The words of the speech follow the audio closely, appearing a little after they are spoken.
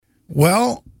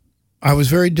Well, I was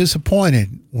very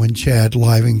disappointed when Chad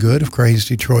Livengood of Cranes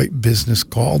Detroit Business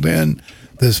called in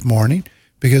this morning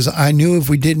because I knew if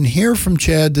we didn't hear from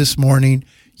Chad this morning,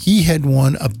 he had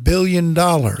won $1 billion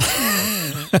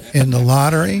in the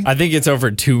lottery. I think it's over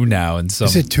 2 now.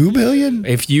 Is it $2 billion?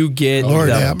 If you get Lord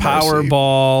the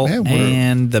Powerball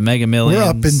and the Mega Millions. We're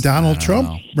up in Donald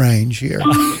Trump range here.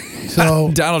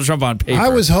 So Donald Trump on paper. I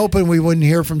was hoping we wouldn't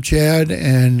hear from Chad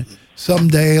and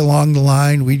someday along the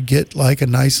line we'd get like a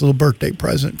nice little birthday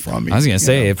present from you. I was going to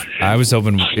say,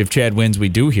 if Chad wins, we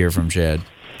do hear from Chad.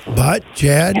 But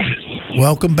Chad,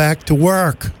 welcome back to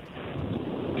work.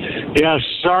 Yes,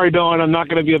 sorry, Dawn. I'm not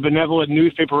going to be a benevolent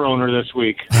newspaper owner this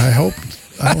week. I hope.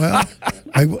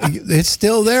 It's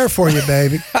still there for you,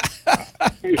 baby.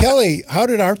 Kelly, how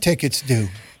did our tickets do?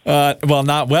 Well,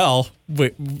 not well.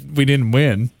 We didn't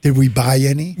win. Did we buy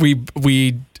any?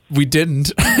 We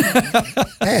didn't.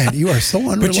 Man, you are so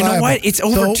unreliable. But you know what? It's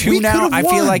over 2 now. I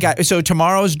feel like so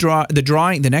tomorrow's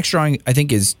the next drawing, I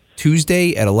think, is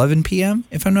Tuesday at 11 p.m.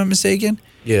 if I'm not mistaken.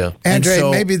 Yeah, Andre, so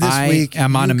maybe this week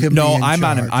I'm on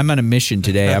a mission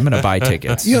today. I'm going to buy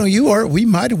tickets. We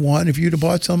might have won if you'd have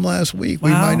bought some last week.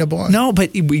 We might have bought. No,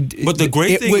 but But the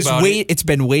great thing about it's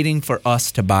been waiting for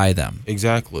us to buy them.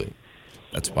 Exactly.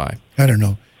 That's why. I don't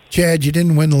know, Chad. You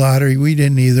didn't win the lottery. We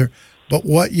didn't either. But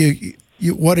what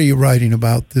what are you writing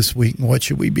about this week, and what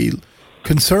should we be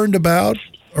concerned about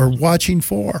or watching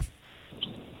for?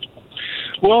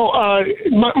 Well,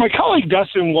 my colleague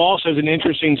Dustin Walsh has an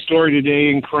interesting story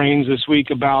today in Cranes this week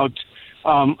about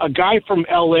a guy from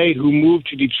L.A. who moved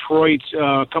to Detroit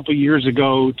a couple of years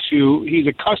ago. He's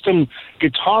a custom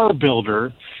guitar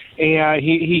builder, and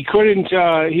he couldn't.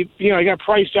 He got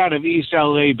priced out of East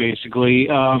L.A. basically.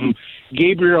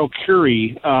 Gabriel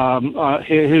Curie,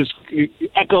 his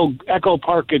Echo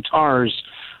Park guitars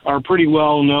are pretty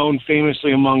well known,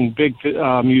 famously among big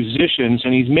musicians,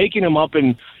 and he's making them up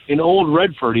in Old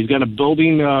Redford. He's got a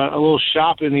building, a little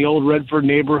shop in the Old Redford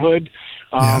neighborhood.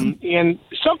 And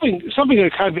something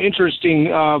that's kind of interesting,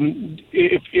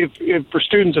 if for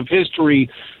students of history,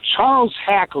 Charles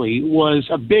Hackley was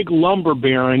a big lumber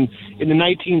baron in the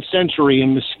 19th century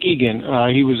in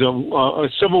Muskegon. He was a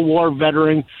Civil War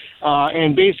veteran,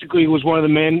 and basically was one of the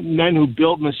men who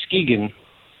built Muskegon.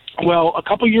 Well, a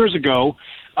couple years ago,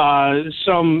 there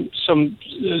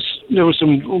was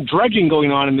some dredging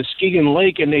going on in Muskegon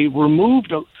Lake, and they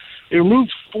removed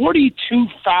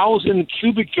 42,000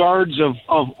 cubic yards of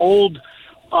old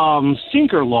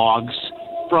sinker logs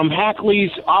from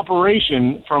Hackley's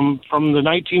operation from the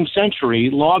 19th century,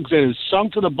 logs that had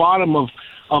sunk to the bottom of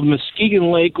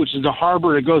Muskegon Lake, which is the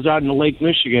harbor that goes out into Lake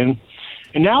Michigan.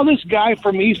 And now this guy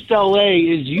from East LA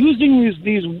is using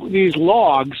these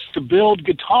logs to build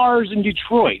guitars in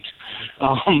Detroit.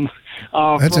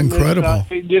 That's incredible.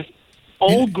 This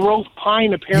old growth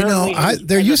pine apparently.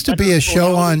 There used to be a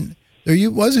show on.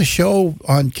 There was a show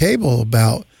on cable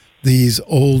about these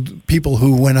old people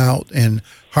who went out and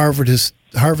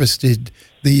harvested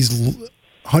these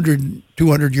 100,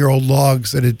 200-year-old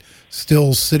logs that had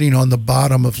still sitting on the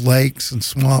bottom of lakes and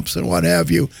swamps and what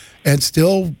have you, and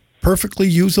still perfectly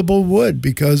usable wood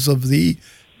because of the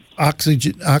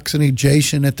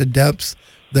oxygenation at the depths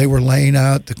they were laying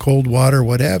out, the cold water,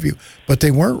 what have you. But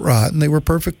they weren't rotten. They were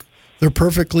perfect. They're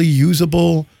perfectly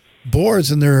usable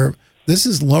boards, and this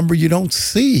is lumber you don't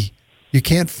see. You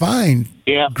can't find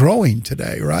growing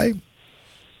today, right?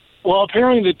 Well,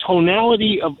 apparently the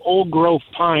tonality of old growth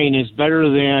pine is better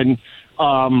than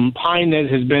pine that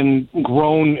has been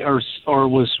grown or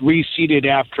was reseeded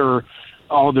after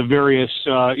all the various,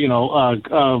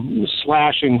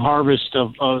 slashing harvest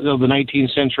of the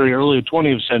 19th century, early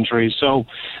 20th century. So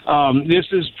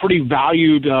this is pretty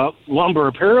valued lumber.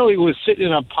 Apparently it was sitting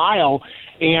in a pile,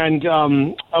 and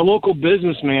a local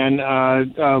businessman,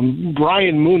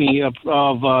 Brian Mooney of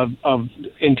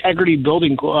Integrity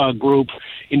Building Group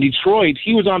in Detroit,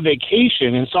 he was on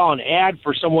vacation and saw an ad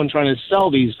for someone trying to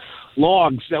sell these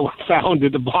logs that were found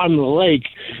at the bottom of the lake,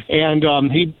 and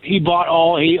he bought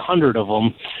all 800 of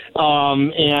them,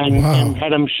 and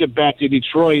had them shipped back to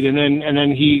Detroit, and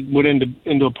then he went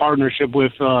into a partnership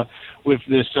with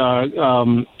this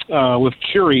with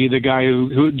Curie, the guy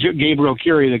who Gabriel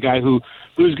Curie, the guy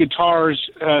whose guitars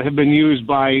have been used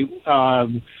by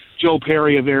Joe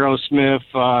Perry of Aerosmith,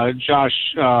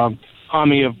 Josh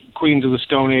Homme of Queens of the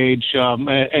Stone Age,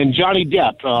 and Johnny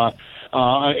Depp.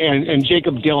 And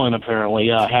Jacob Dylan apparently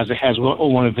has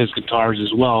one of his guitars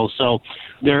as well. So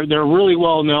they're really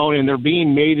well known, and they're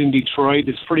being made in Detroit.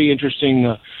 It's pretty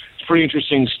interesting. Pretty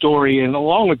interesting story. And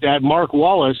along with that, Mark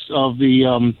Wallace of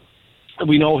the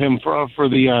we know him for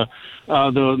the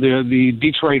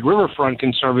Detroit Riverfront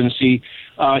Conservancy.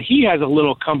 he has a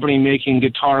little company making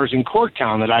guitars in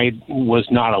Corktown that I was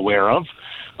not aware of.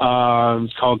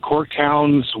 It's called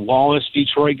Corktown's Wallace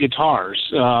Detroit Guitars,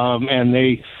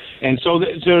 it's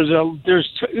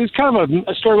kind of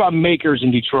a story about makers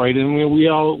in Detroit, and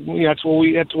that's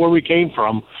where we came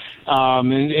from.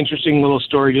 An interesting little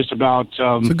story just about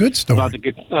it's a good story. About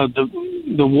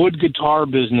the wood guitar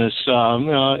business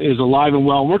is alive and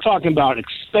well. We're talking about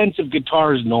expensive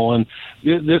guitars, Nolan.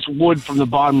 This wood from the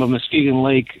bottom of Muskegon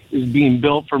Lake is being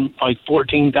built for like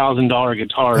 $14,000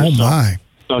 guitars. Oh my!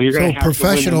 So you're going to have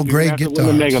professional grade guitars,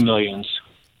 the Mega Millions.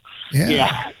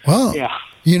 Yeah. Well, yeah.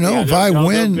 If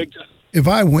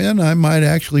I win, I might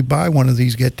actually buy one of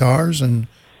these guitars and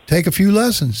take a few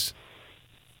lessons.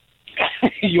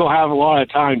 You'll have a lot of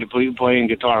time to playing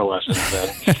guitar lessons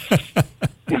then.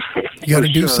 You got to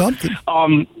do something.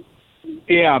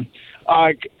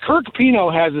 Kirk Pino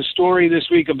has a story this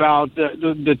week about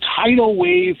the tidal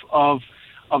wave of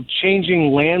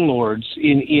changing landlords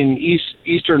in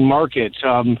Eastern Market.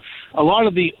 A lot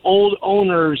of the old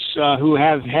owners who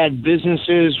have had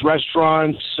businesses,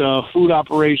 restaurants, food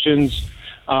operations,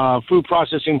 food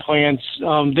processing plants,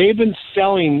 they've been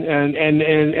selling and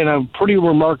in a pretty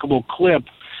remarkable clip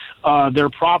their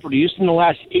properties in the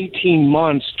last 18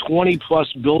 months.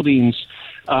 20-plus buildings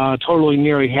totaling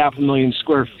nearly 500,000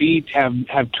 square feet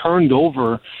have turned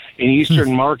over in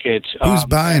Eastern Market. Who's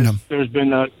buying them? There's been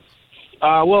the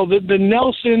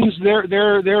Nelsons.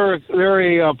 They're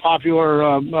a popular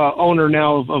owner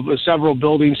now of several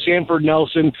buildings. Sanford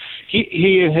Nelson,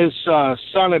 he and his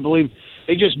son, I believe,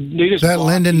 they just. Is that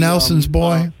Lyndon Nelson's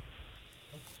boy?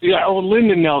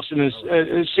 Lyndon Nelson is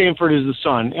Sanford is the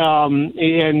son,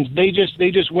 and they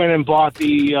just went and bought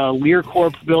the Lear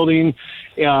Corp building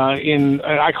in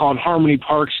I call it Harmony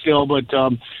Park still, but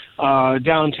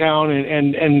downtown,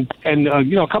 and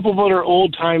a couple of other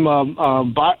old time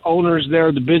owners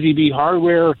there. The Busy Bee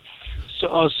Hardware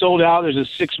sold out. There's a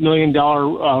 $6 million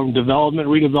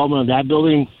redevelopment of that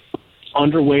building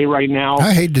underway right now.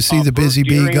 I hate to see the Busy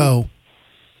Bee go.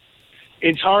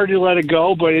 It's hard to let it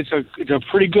go, but it's a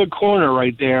pretty good corner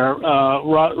right there,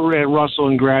 at Russell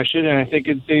and Gratiot, and I think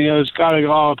it's got a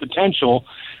lot of potential,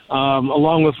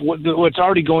 along with what's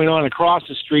already going on across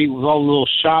the street with all the little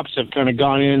shops that have kind of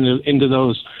gone into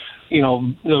those,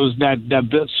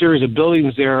 that series of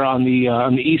buildings there on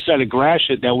the east side of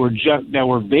Gratiot that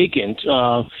were vacant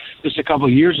just a couple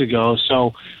of years ago.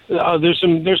 So there's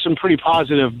some pretty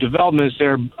positive developments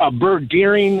there. Bert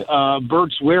Deering,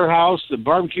 Bert's Warehouse, the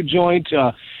barbecue joint.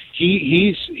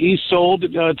 He's sold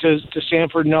to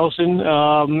Sanford Nelson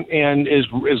and is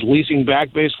leasing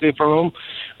back basically from him.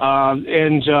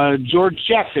 And George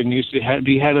Jackson used to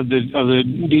be head of the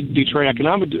Detroit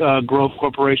Economic Growth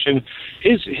Corporation.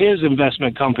 His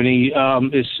investment company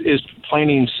is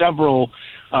planning several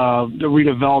the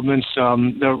redevelopments.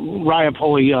 The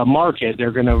Riapoli Market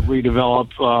they're going to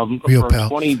redevelop for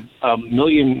 20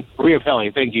 million.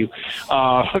 Riapoli, thank you.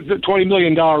 The $20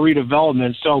 million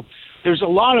redevelopment. So there's a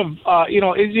lot of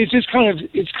it's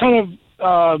kind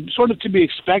of sort of to be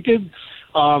expected.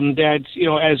 That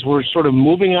as we're sort of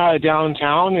moving out of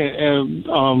downtown,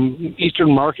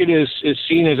 Eastern Market is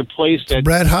seen as a place that's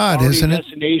red hot, isn't it?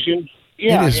 Destination.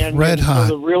 Yeah, it is red hot.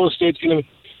 So the real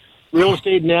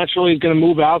estate naturally is going to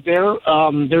move out there.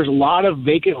 There's a lot of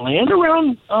vacant land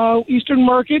around Eastern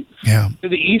Market. Yeah, to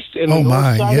the east and the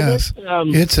north side yes, of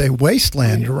it. It's a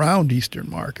wasteland around Eastern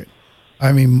Market.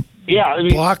 I mean,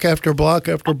 block after block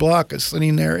after block is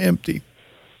sitting there empty.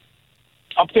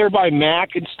 Up there by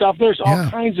Mac and stuff, there's all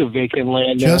kinds of vacant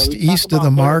land. Just east of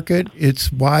the market,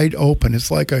 it's wide open.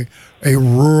 It's like a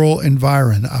rural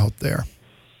environment out there.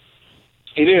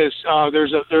 It is.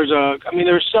 There's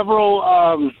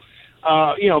several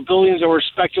buildings that were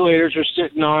speculators are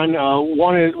sitting on.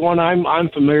 One I'm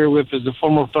familiar with is the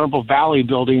former Thurmple Valley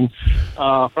building,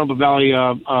 Thurmple Valley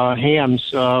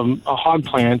Hams, a hog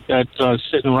plant that's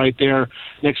sitting right there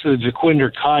next to the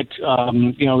Dequinder Cut.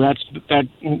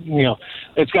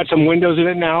 It's got some windows in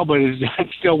it now, but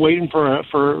it's still waiting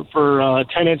for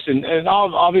tenants. And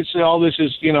obviously all this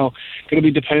is going to be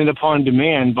dependent upon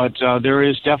demand, but there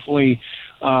is definitely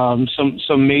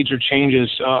some major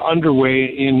changes underway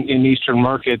in Eastern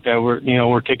Market that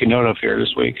we're taking note of here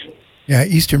this week. Yeah,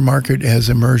 Eastern Market has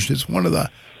emerged as one of the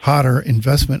hotter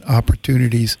investment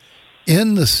opportunities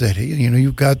in the city.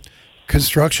 You've got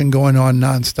construction going on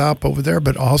nonstop over there,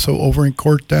 but also over in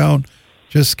Corktown,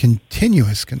 just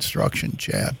continuous construction,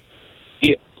 Chad.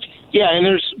 Yeah, and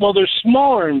there's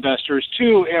smaller investors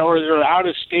too, or they're out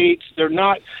of state. They're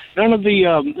not. None of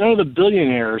the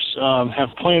billionaires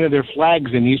have planted their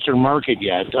flags in Eastern Market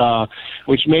yet,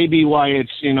 which may be why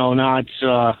it's not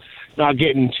not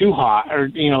getting too hot, or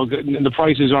the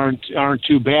prices aren't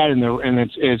too bad, and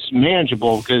it's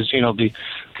manageable because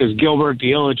because Gilbert,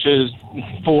 the Illiches,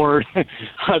 Ford,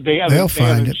 they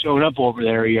haven't shown up over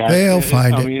there yet. They'll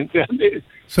find it.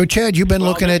 So, Chad, you've been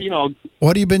looking at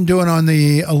what have you been doing on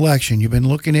the election? You've been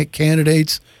looking at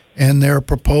candidates and their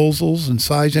proposals and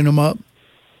sizing them up.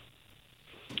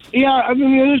 Yeah, I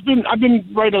mean, I've been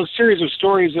writing a series of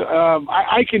stories.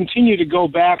 I continue to go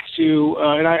back to,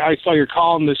 and I saw your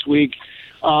column this week.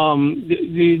 Both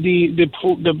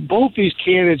these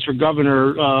candidates for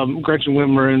governor, Gretchen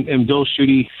Whitmer and Bill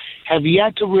Schuette, have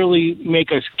yet to really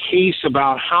make a case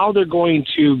about how they're going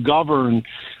to govern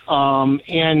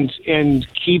and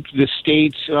keep the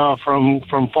states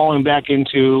from falling back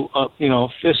into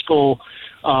fiscal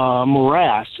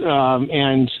morass.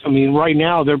 And I mean, right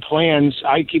now their plans,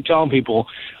 I keep telling people,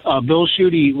 Bill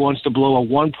Schuette wants to blow a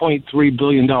 $1.3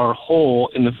 billion hole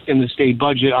in the state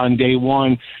budget on day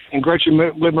one, and Gretchen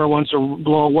Whitmer wants to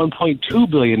blow a $1.2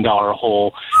 billion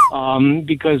hole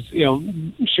because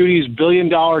Schuette's $1 billion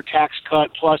tax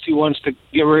cut, plus he wants to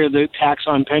get rid of the tax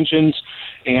on pensions,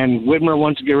 and Whitmer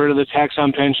wants to get rid of the tax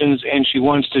on pensions, and she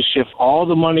wants to shift all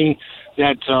the money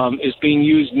that is being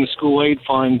used in the school aid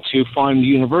fund to fund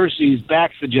universities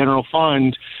back to the general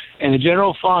fund. And the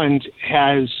general fund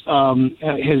has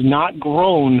not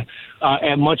grown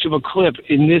at much of a clip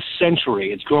in this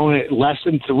century. It's grown at less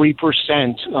than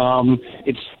 3%.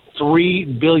 It's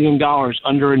 $3 billion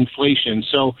under inflation.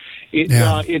 So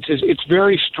it's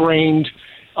very strained.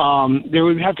 There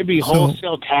would have to be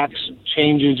wholesale tax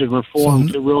changes and reform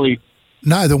to really.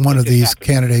 Neither one of these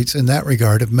candidates in that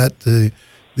regard have met the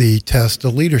test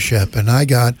of leadership. And I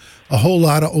got a whole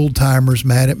lot of old timers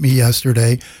mad at me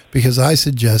yesterday because I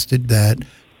suggested that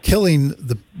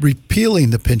repealing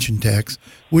the pension tax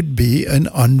would be an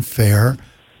unfair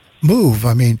move.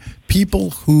 I mean,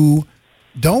 people who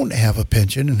don't have a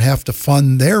pension and have to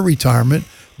fund their retirement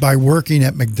by working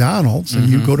at McDonald's, and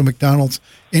you go to McDonald's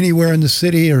anywhere in the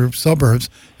city or suburbs,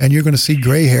 and you're going to see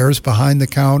gray hairs behind the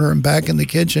counter and back in the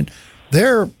kitchen.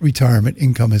 Their retirement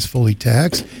income is fully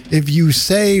taxed. If you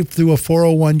save through a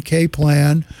 401k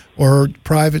plan or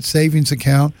private savings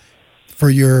account for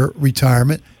your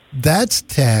retirement, that's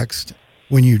taxed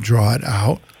when you draw it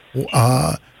out.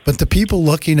 But the people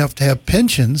lucky enough to have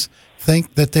pensions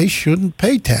think that they shouldn't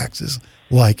pay taxes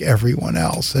like everyone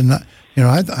else. And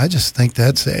I just think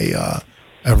that's a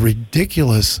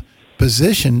ridiculous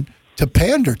position to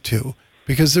pander to,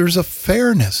 because there's a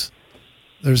fairness.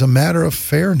 There's a matter of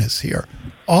fairness here.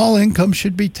 All income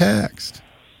should be taxed,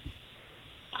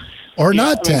 or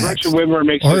not taxed,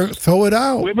 or throw it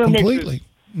out completely.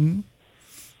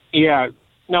 Yeah.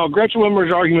 No, Gretchen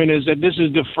Whitmer's argument is that this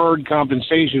is deferred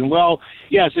compensation. Well,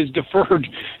 yes, it's deferred.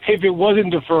 If it wasn't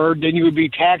deferred, then you would be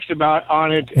taxed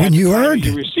on it when you earned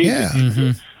it.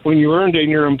 When you earned it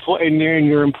in your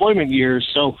employment years.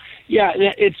 So yeah,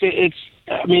 it's.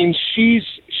 I mean, she's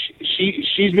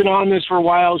been on this for a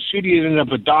while. Schuette ended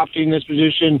up adopting this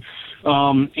position,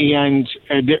 and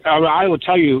I will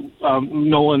tell you,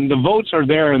 Nolan, the votes are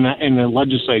there in the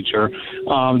legislature.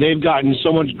 They've gotten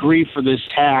so much grief for this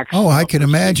tax. Oh, I can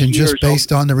imagine, just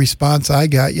based on the response I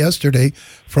got yesterday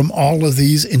from all of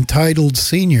these entitled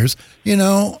seniors.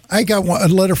 I got a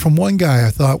letter from one guy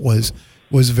I thought was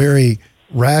very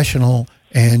rational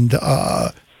and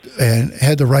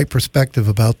had the right perspective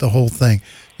about the whole thing.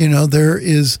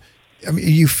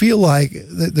 You feel like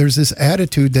there's this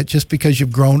attitude that just because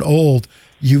you've grown old,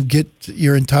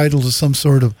 you're entitled to some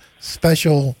sort of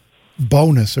special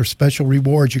bonus or special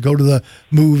rewards. You go to the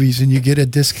movies and you get a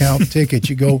discount ticket.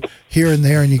 You go here and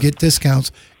there and you get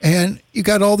discounts. And you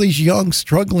got all these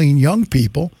struggling young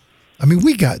people. I mean,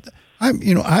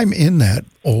 I'm in that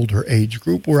older age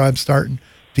group where I'm starting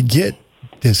to get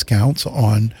discounts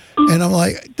on, and I'm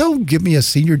like, don't give me a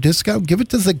senior discount. Give it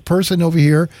to the person over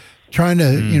here trying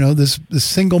to, this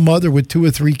single mother with 2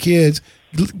 or 3 kids.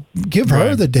 Give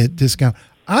her the discount.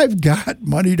 I've got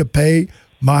money to pay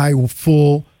my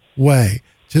full way.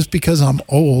 Just because I'm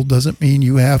old doesn't mean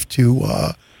you have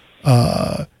to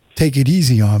take it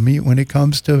easy on me when it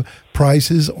comes to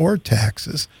prices or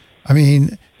taxes. I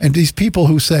mean, and these people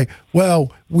who say,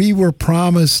 well, we were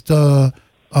promised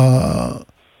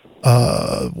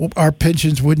our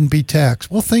pensions wouldn't be taxed.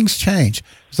 Well, things change.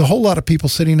 There's a whole lot of people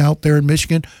sitting out there in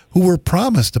Michigan who were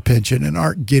promised a pension and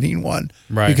aren't getting one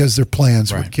because their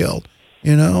plans were killed.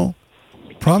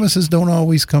 Promises don't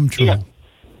always come true. Yeah.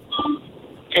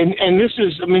 And this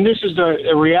is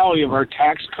the reality of our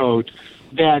tax code,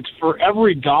 that for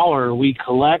every dollar we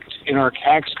collect in our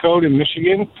tax code in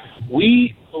Michigan,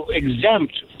 we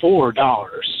exempt $4.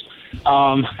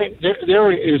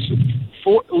 There is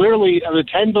literally of the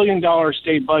 $10 billion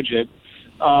state budget,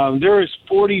 there is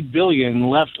 $40 billion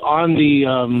left on the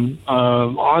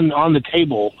on the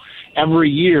table every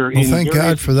year. Well, thank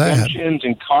God for that. Exemptions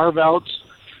and carve outs.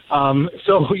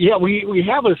 So yeah, we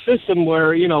have a system where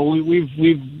we've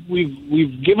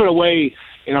given away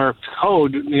in our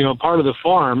code, part of the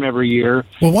farm every year.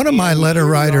 Well, one of my letter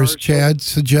writers, Chad,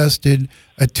 suggested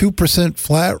a 2%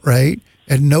 flat rate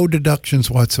and no deductions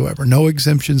whatsoever, no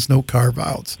exemptions, no carve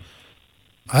outs.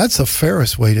 That's the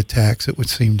fairest way to tax, it would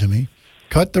seem to me.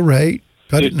 Cut the rate,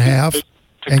 cut it in half,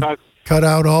 and cut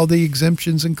out all the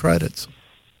exemptions and credits.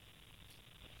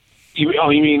 You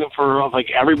mean for like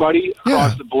everybody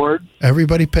across the board?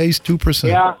 Everybody pays 2%.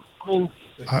 Yeah.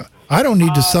 I don't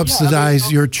need to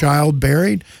subsidize your child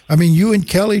buried. I mean, you and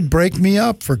Kelly'd break me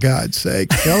up, for God's sake.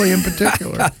 Kelly in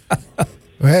particular.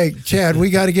 Hey, Chad, we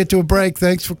got to get to a break.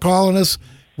 Thanks for calling us.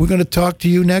 We're going to talk to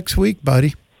you next week,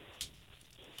 buddy.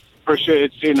 Appreciate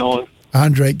it. See you, Nolan.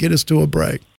 Andre, get us to a break.